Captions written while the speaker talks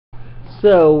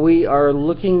So we are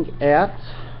looking at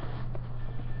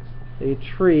a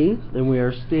tree, and we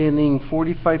are standing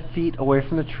 45 feet away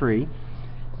from the tree,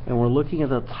 and we're looking at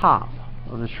the top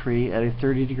of the tree at a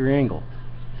 30-degree angle.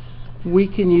 We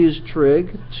can use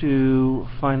trig to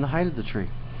find the height of the tree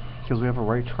because we have a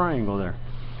right triangle there.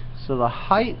 So the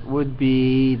height would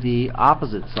be the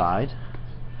opposite side,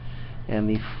 and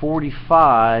the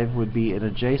 45 would be an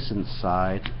adjacent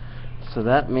side. So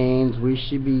that means we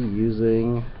should be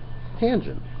using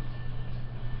tangent.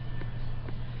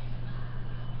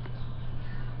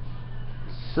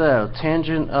 So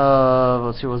tangent of,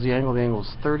 let's see, what was the angle? The angle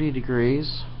is 30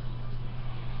 degrees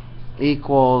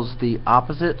equals the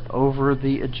opposite over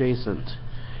the adjacent,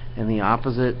 and the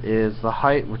opposite is the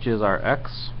height, which is our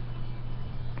x,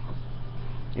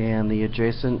 and the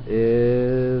adjacent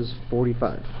is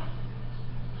 45.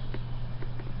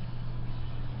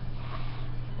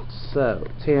 So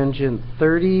tangent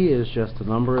 30 is just a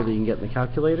number that you can get in the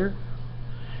calculator,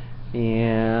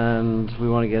 and we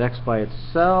want to get x by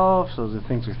itself, so those are the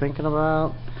things we're thinking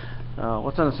about.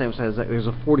 What's on the same side as x? There's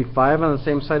a 45 on the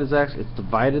same side as x. It's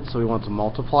divided, so we want to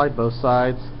multiply both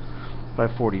sides by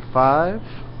 45.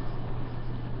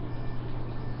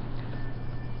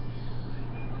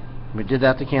 We did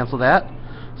that to cancel that.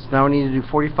 So now we need to do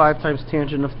 45 times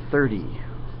tangent of 30.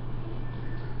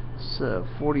 So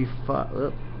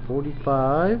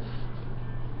 45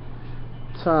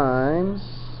 times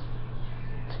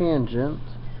tangent,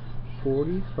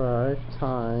 45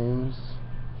 times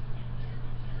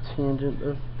tangent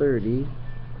of 30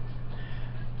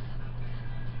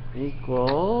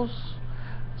 equals,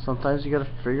 sometimes you got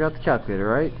to figure out the calculator,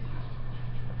 right?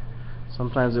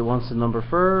 Sometimes it wants the number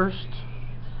first,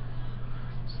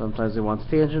 sometimes it wants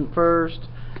tangent first,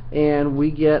 and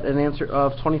we get an answer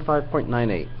of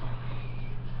 25.98.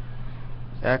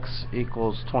 X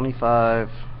equals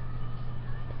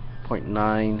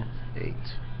 25.98.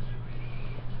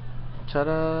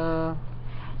 Ta-da!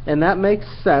 And that makes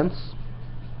sense.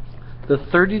 The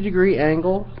 30-degree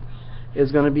angle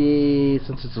is going to be,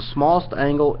 since it's the smallest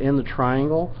angle in the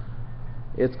triangle,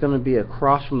 it's going to be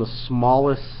across from the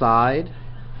smallest side,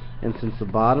 and since the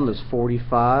bottom is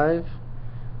 45,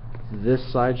 this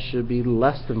side should be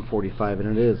less than 45,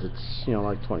 and it is. It's, you know,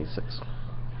 like 26.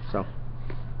 So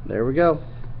there we go,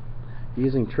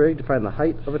 using trig to find the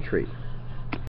height of a tree.